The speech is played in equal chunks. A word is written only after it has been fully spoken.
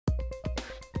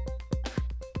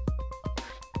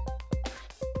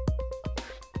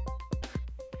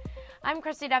I'm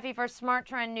Christy Duffy for Smart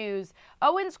Trend News.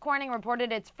 Owens Corning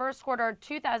reported its first quarter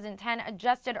 2010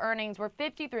 adjusted earnings were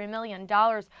 $53 million,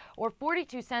 or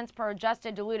 42 cents per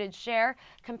adjusted diluted share,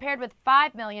 compared with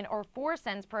 $5 million or 4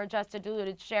 cents per adjusted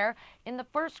diluted share in the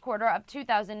first quarter of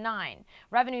 2009.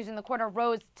 Revenues in the quarter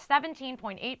rose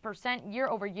 17.8% year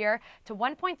over year to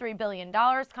 $1.3 billion,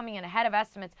 coming in ahead of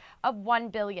estimates of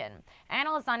 $1 billion.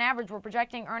 Analysts on average were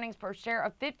projecting earnings per share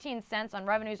of 15 cents on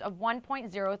revenues of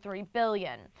 $1.03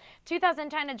 billion.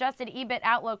 2010 adjusted EBIT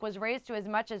outlook was raised to as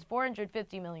much as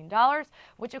 $450 million,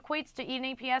 which equates to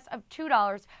an EPS of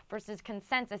 $2 versus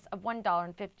consensus of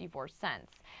 $1.54.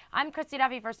 I'm Christy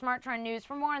Duffy for Smart Trend News.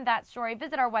 For more on that story,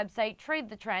 visit our website,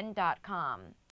 tradethetrend.com.